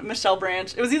else. Michelle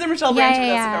Branch. It was either Michelle Branch or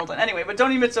Vanessa Carlton. Anyway, but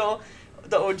Joni Mitchell,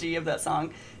 the OG of that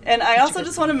song. And I also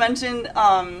just want to mention...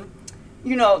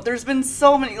 there's been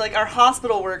so many, like our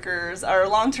hospital workers, our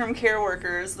long-term care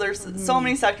workers, there's so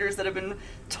many sectors that have been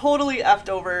totally effed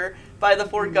over by the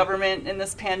Ford government in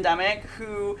this pandemic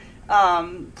who,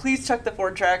 please check the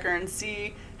Ford tracker and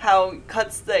see how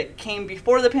cuts that came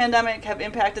before the pandemic have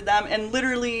impacted them and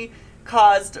literally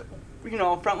caused,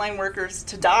 frontline workers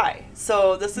to die.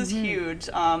 So this is huge.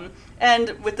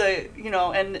 And with the,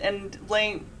 and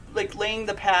laying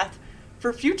the path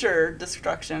for future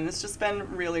destruction. It's just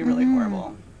been really, really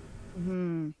horrible.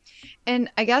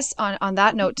 And I guess on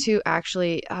that note too,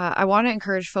 actually, I want to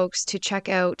encourage folks to check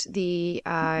out the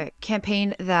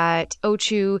campaign that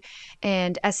OCHU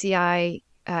and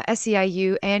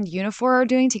SEIU and Unifor are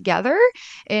doing together.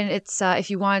 And it's if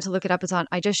you wanted to look it up, it's on.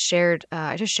 I just shared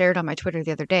on my Twitter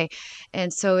the other day,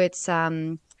 and so it's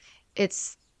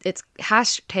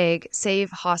hashtag Save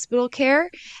Hospital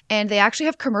Care. And they actually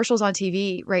have commercials on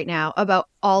TV right now about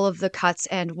all of the cuts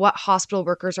and what hospital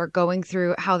workers are going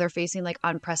through, how they're facing like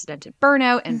unprecedented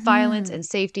burnout and violence and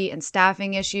safety and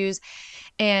staffing issues.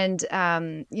 And,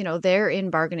 they're in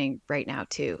bargaining right now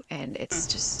too. And it's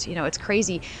just, it's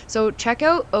crazy. So check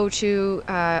out Ochu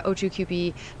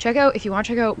QP. If you want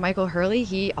to check out Michael Hurley,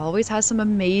 he always has some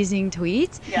amazing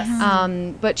tweets. Yes.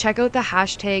 But check out the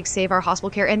hashtag Save Our Hospital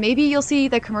Care, and maybe you'll see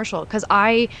the commercial, because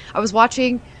I was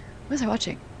watching, what was I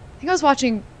watching? I think I was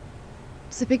watching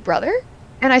The Big Brother,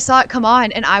 and I saw it come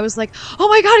on, and I was like, oh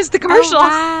my God, it's the commercial. Oh,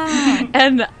 wow.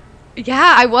 And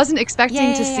yeah, I wasn't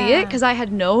expecting to see it, because I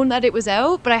had known that it was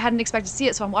out, but I hadn't expected to see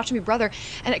it. So I'm watching Big Brother,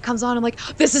 and it comes on. I'm like,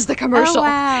 this is the commercial. Oh,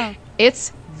 wow.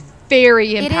 It's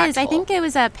very impactful. It is. I think it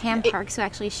was Pam Parks who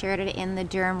actually shared it in the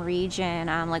Durham region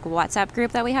WhatsApp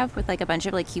group that we have with a bunch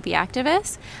of QP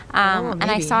activists. And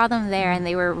I saw them there, and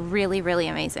they were really, really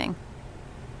amazing.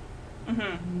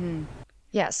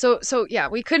 Yeah, so yeah,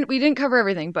 we didn't cover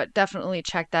everything, but definitely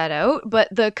check that out. But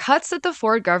the cuts that the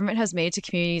Ford government has made to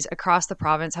communities across the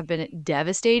province have been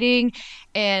devastating.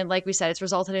 And like we said, it's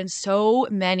resulted in so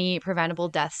many preventable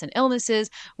deaths and illnesses.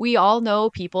 We all know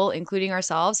people, including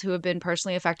ourselves, who have been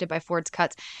personally affected by Ford's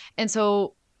cuts. And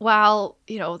so while,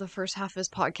 the first half of this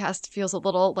podcast feels a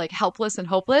little helpless and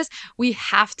hopeless, we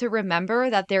have to remember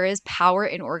that there is power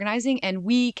in organizing, and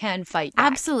we can fight back.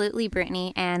 Absolutely,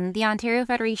 Brittany. And the Ontario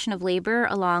Federation of Labour,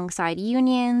 alongside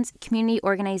unions, community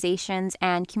organizations,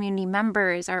 and community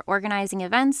members, are organizing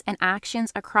events and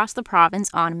actions across the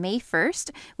province on May 1st,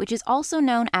 which is also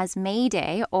known as May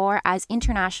Day, or as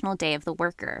International Day of the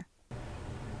Worker.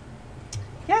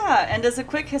 Yeah, and as a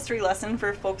quick history lesson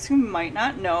for folks who might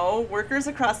not know, workers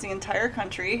across the entire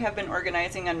country have been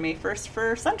organizing on May 1st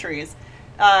for centuries.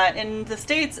 In the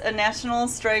States, a national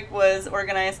strike was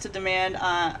organized to demand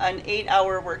an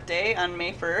 8-hour workday on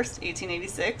May 1st,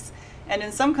 1886. And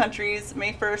in some countries,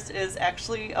 May 1st is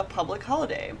actually a public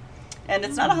holiday. And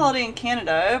it's not a holiday in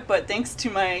Canada, but thanks to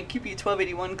my QP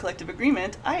 1281 collective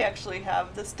agreement, I actually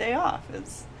have this day off.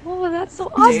 Oh, that's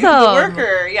so awesome. Day of the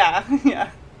worker,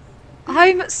 yeah.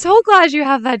 I'm so glad you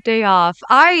have that day off.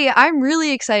 I'm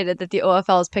really excited that the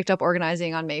OFL has picked up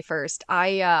organizing on May 1st.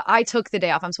 I took the day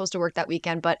off. I'm supposed to work that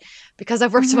weekend, but because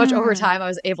I've worked so much overtime, I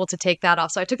was able to take that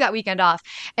off. So I took that weekend off.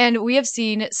 And we have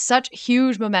seen such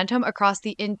huge momentum across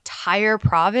the entire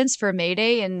province for May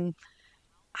Day, and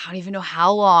I don't even know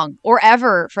how long, or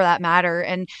ever for that matter.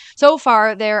 And so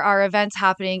far, there are events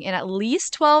happening in at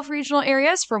least 12 regional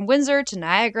areas, from Windsor to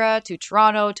Niagara to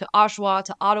Toronto to Oshawa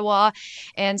to Ottawa.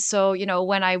 And so,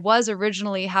 when I was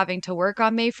originally having to work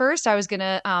on May 1st, I was going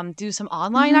to do some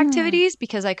online activities,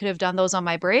 because I could have done those on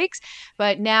my breaks.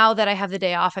 But now that I have the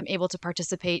day off, I'm able to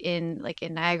participate in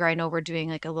Niagara. I know we're doing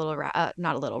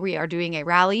we are doing a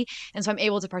rally. And so I'm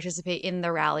able to participate in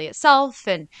the rally itself,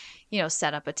 and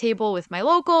set up a table with my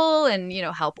local, and,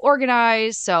 help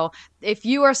organize. So if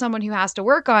you are someone who has to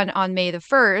work on May the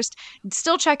 1st,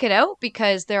 still check it out,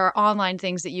 because there are online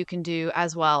things that you can do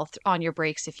as well on your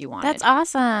breaks if you want. That's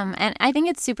awesome. And I think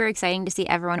it's super exciting to see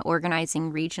everyone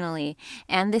organizing regionally.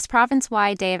 And this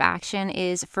province-wide day of action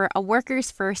is for a workers'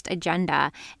 first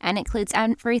agenda, and it includes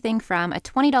everything from a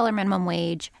 $20 minimum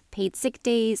wage, paid sick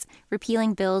days,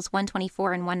 repealing bills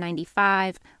 124 and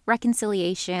 195,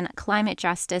 reconciliation, climate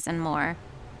justice, and more.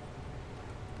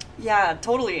 Yeah,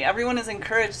 totally. Everyone is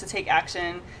encouraged to take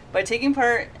action by taking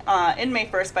part in May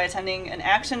 1st by attending an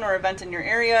action or event in your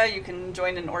area. You can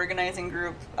join an organizing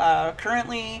group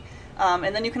currently.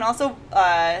 And then you can also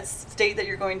state that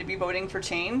you're going to be voting for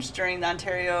change during the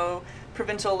Ontario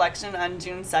provincial election on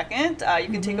June 2nd. You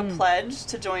can take a pledge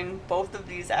to join both of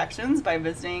these actions by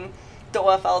visiting the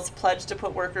OFL's Pledge to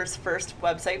Put Workers First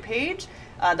website page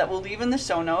that we'll leave in the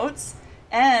show notes.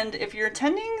 And if you're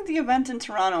attending the event in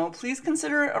Toronto, please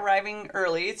consider arriving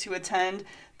early to attend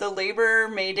the Labour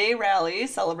May Day rally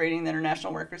celebrating the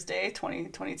International Workers' Day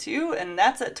 2022. And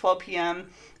that's at 12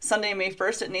 p.m. Sunday, May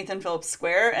 1st at Nathan Phillips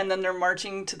Square. And then they're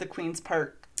marching to the Queen's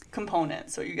Park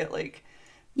component. So you get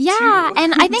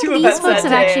and I think these folks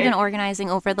have actually been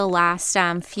organizing over the last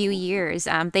few years.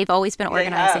 They've always been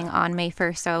organizing on May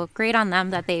 1st. So great on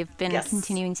them that they've been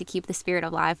continuing to keep the spirit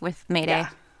alive with May Day. Yeah.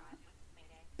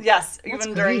 Yes,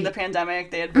 even during the pandemic,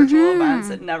 they had virtual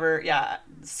events. It never,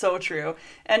 so true.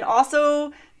 And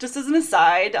also, just as an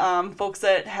aside, folks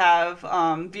that have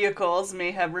vehicles may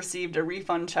have received a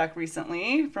refund check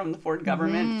recently from the Ford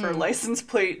government for license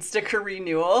plate sticker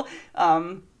renewal.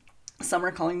 Some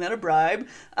are calling that a bribe,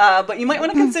 but you might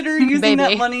want to consider using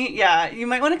that money. Yeah, you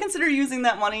might want to consider using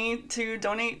that money to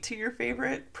donate to your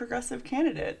favorite progressive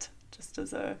candidate. Just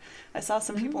as I saw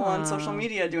some people on social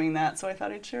media doing that, so I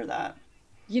thought I'd share that.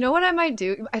 You know what I might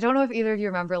do? I don't know if either of you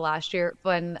remember last year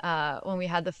when we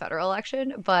had the federal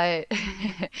election, but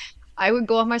I would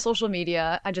go on my social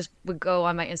media. I just would go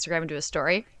on my Instagram and do a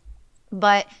story.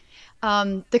 But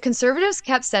The conservatives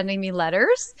kept sending me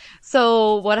letters.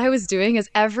 So what I was doing is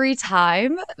every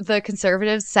time the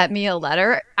conservatives sent me a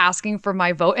letter asking for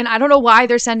my vote, and I don't know why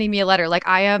they're sending me a letter. Like,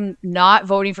 I am not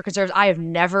voting for conservatives. I have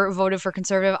never voted for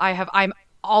conservative. I'm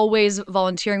always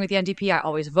volunteering with the NDP. I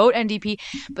always vote NDP.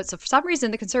 But so for some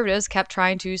reason, the conservatives kept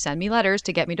trying to send me letters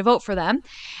to get me to vote for them.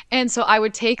 And so I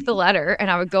would take the letter and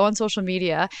I would go on social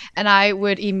media and I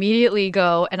would immediately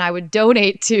go and I would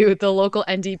donate to the local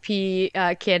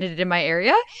NDP candidate in my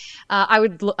area. I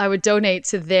would donate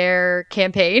to their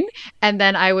campaign, and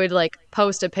then I would like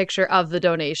post a picture of the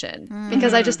donation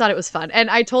because I just thought it was fun. And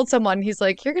I told someone, he's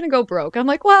like, "You're gonna go broke." I'm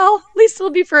like, "Well, at least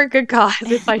it'll be for a good cause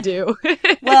if I do."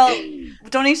 Well,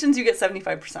 donations you get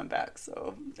 75% back,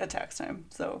 so at tax time.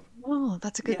 So oh,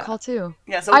 that's a good call too.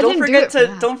 Yeah, so don't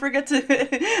forget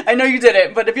to I know you did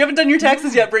it, but if you haven't done your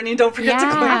taxes yet, Brittany, don't forget to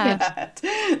claim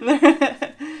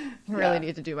that. I really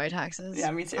need to do my taxes.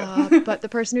 Yeah, me too. But the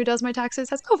person who does my taxes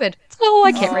has COVID, so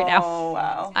I can't right now. Oh,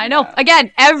 wow. I know. Yeah.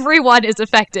 Again, everyone is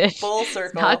affected. Full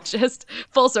circle. Not just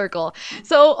full circle.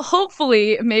 So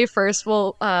hopefully May 1st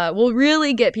will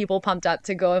really get people pumped up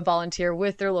to go and volunteer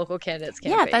with their local candidates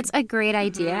campaign. Yeah, that's a great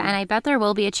idea. And I bet there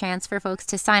will be a chance for folks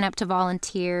to sign up to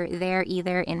volunteer there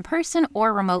either in person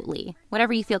or remotely,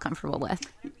 whatever you feel comfortable with.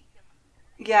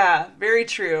 Yeah, very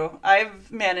true.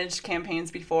 I've managed campaigns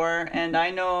before, and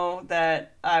I know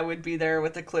that I would be there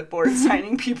with a clipboard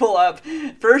signing people up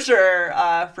for sure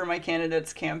for my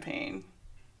candidate's campaign.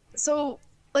 So,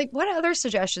 like, what other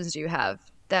suggestions do you have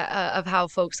that of how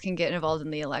folks can get involved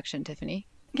in the election, Tiffany?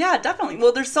 Yeah, definitely.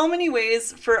 Well, there's so many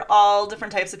ways for all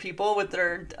different types of people with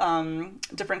their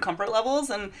different comfort levels,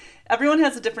 and everyone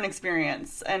has a different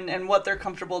experience and what they're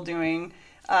comfortable doing.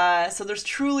 So there's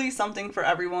truly something for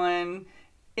everyone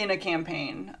in a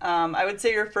campaign. I would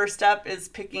say your first step is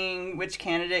picking which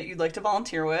candidate you'd like to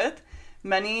volunteer with.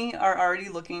 Many are already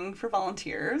looking for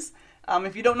volunteers.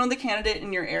 If you don't know the candidate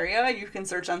in your area, you can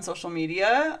search on social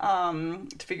media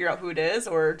to figure out who it is,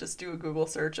 or just do a Google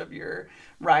search of your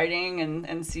riding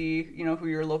and see, who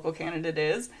your local candidate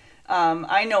is.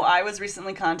 I know I was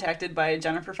recently contacted by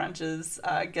Jennifer French's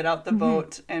Get Out the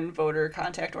Vote and Voter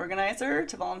Contact Organizer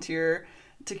to volunteer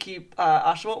to keep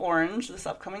Oshawa orange this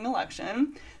upcoming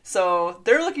election. So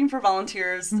they're looking for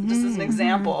volunteers, just as an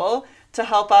example, to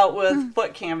help out with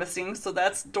foot canvassing. So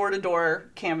that's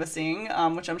door-to-door canvassing,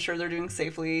 which I'm sure they're doing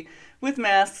safely with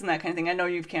masks and that kind of thing. I know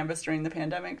you've canvassed during the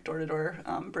pandemic, door-to-door,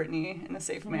 Brittany, in a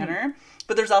safe manner.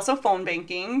 But there's also phone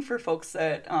banking for folks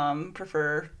that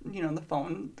prefer, the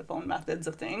phone methods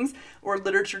of things, or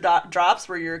literature drops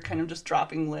where you're kind of just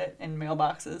dropping lit in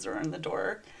mailboxes or on the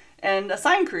door. And a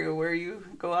sign crew where you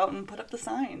go out and put up the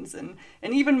signs and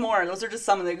even more. Those are just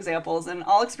some of the examples. And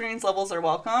all experience levels are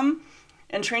welcome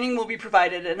and training will be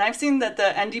provided. And I've seen that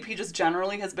the NDP just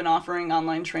generally has been offering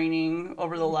online training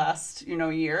over the last,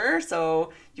 year.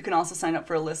 So you can also sign up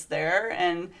for a list there.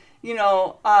 And,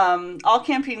 all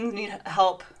campaigns need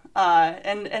help.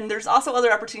 And there's also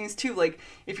other opportunities too, like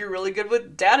if you're really good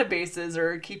with databases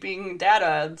or keeping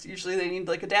data, usually they need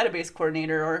like a database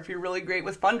coordinator, or if you're really great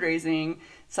with fundraising,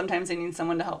 sometimes they need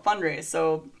someone to help fundraise.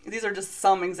 So these are just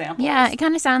some examples. Yeah, it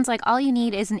kind of sounds like all you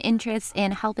need is an interest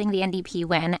in helping the NDP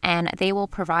win, and they will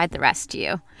provide the rest to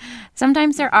you.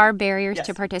 Sometimes there are barriers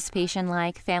to participation,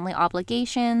 like family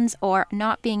obligations or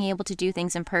not being able to do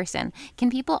things in person. Can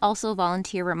people also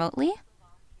volunteer remotely?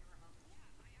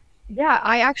 Yeah,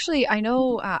 I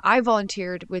know I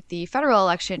volunteered with the federal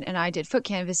election and I did foot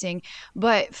canvassing,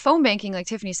 but phone banking, like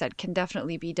Tiffany said, can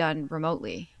definitely be done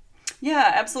remotely.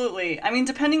 Yeah, absolutely. I mean,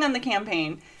 depending on the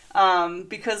campaign,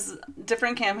 because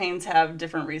different campaigns have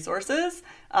different resources.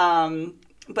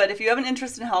 But if you have an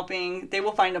interest in helping, they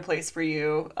will find a place for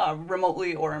you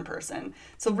remotely or in person.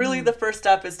 So really the first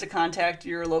step is to contact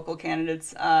your local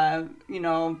candidates,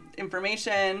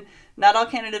 information. Not all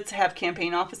candidates have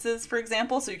campaign offices, for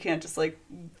example, so you can't just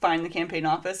find the campaign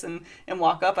office and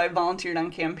walk up. I volunteered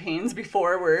on campaigns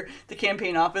before where the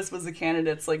campaign office was the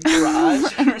candidate's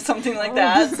garage or something like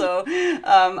that. So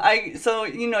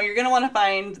you're going to want to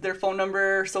find their phone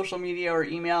number, social media, or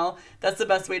email. That's the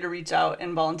best way to reach out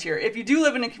and volunteer. If you do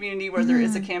live in a community where there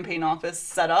is a campaign office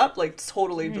set up,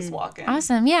 totally just walk in.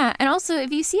 Awesome. Yeah. And also,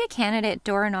 if you see a candidate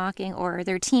door knocking or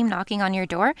their team knocking on your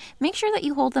door, make sure that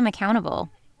you hold them accountable.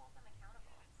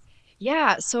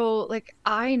 Yeah, so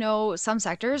I know some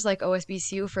sectors like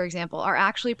OSBCU, for example, are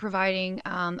actually providing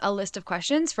a list of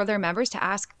questions for their members to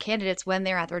ask candidates when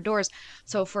they're at their doors.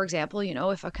 So, for example,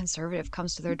 if a conservative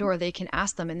comes to their door, they can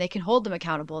ask them and they can hold them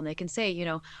accountable and they can say,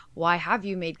 why have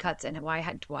you made cuts and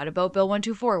what about Bill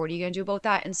 124? What are you going to do about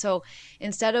that? And so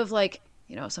instead of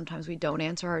sometimes we don't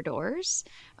answer our doors,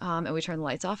 and we turn the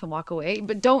lights off and walk away.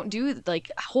 But don't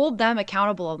hold them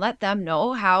accountable and let them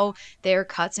know how their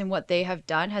cuts and what they have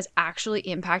done has actually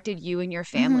impacted you and your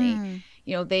family.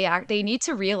 They need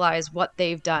to realize what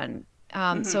they've done.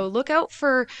 So look out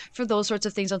for those sorts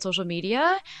of things on social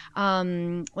media,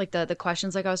 like the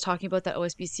questions like I was talking about that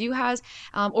OSBCU has,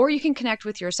 or you can connect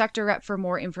with your sector rep for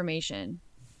more information.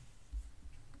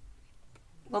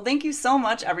 Well, thank you so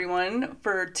much, everyone,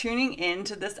 for tuning in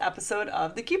to this episode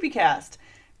of the CUPEcast.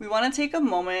 We want to take a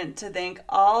moment to thank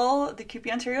all the CUPE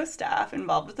Ontario staff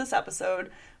involved with this episode.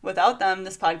 Without them,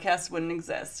 this podcast wouldn't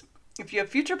exist. If you have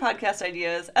future podcast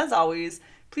ideas, as always,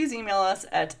 please email us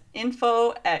at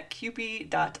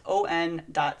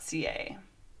info@cupe.on.ca.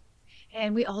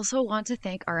 And we also want to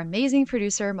thank our amazing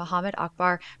producer, Mohammed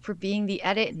Akbar, for being the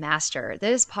edit master.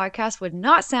 This podcast would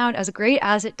not sound as great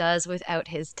as it does without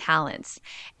his talents.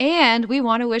 And we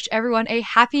want to wish everyone a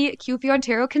happy CUPE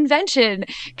Ontario convention.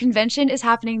 Convention is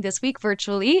happening this week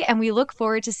virtually, and we look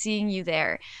forward to seeing you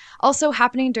there. Also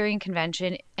happening during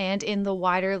convention and in the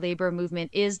wider labor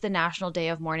movement is the National Day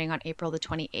of Mourning on April the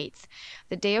 28th.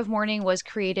 The Day of Mourning was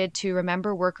created to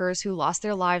remember workers who lost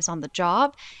their lives on the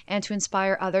job and to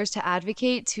inspire others to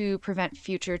advocate to prevent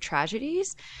future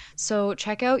tragedies. So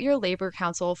check out your Labor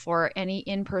Council for any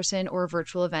in-person or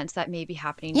virtual events that may be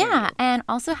happening. Yeah, and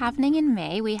also happening in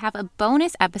May, we have a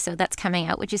bonus episode that's coming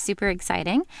out, which is super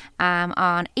exciting.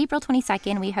 On April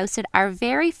 22nd, we hosted our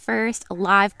very first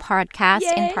live podcast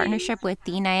in partnership with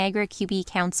the Niagara CUPE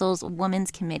Council's Women's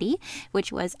Committee,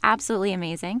 which was absolutely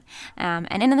amazing.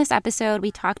 And in this episode, we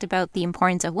talked about the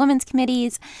importance of women's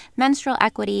committees, menstrual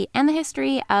equity, and the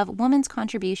history of women's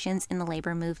contributions in the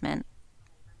labor movement.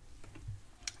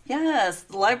 Yes,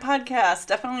 the live podcast,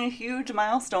 definitely a huge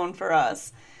milestone for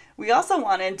us. We also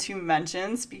wanted to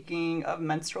mention, speaking of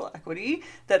menstrual equity,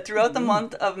 that throughout the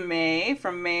month of May,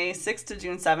 from May 6th to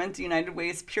June 7th, the United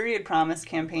Way's Period Promise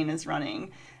campaign is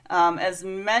running. As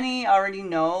many already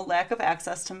know, lack of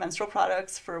access to menstrual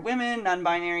products for women,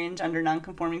 non-binary, and gender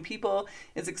non-conforming people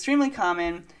is extremely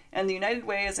common, and the United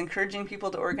Way is encouraging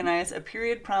people to organize a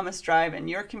period promise drive in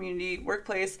your community,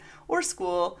 workplace, or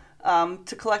school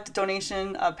to collect a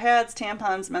donation of pads,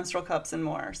 tampons, menstrual cups, and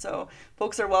more. So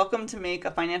folks are welcome to make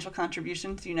a financial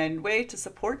contribution to the United Way to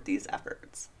support these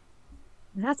efforts.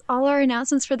 That's all our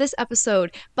announcements for this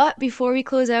episode. But before we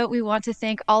close out, we want to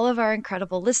thank all of our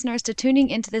incredible listeners to tuning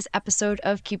into this episode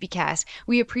of CUPEcast.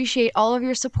 We appreciate all of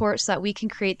your support so that we can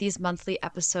create these monthly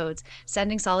episodes.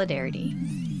 Sending solidarity.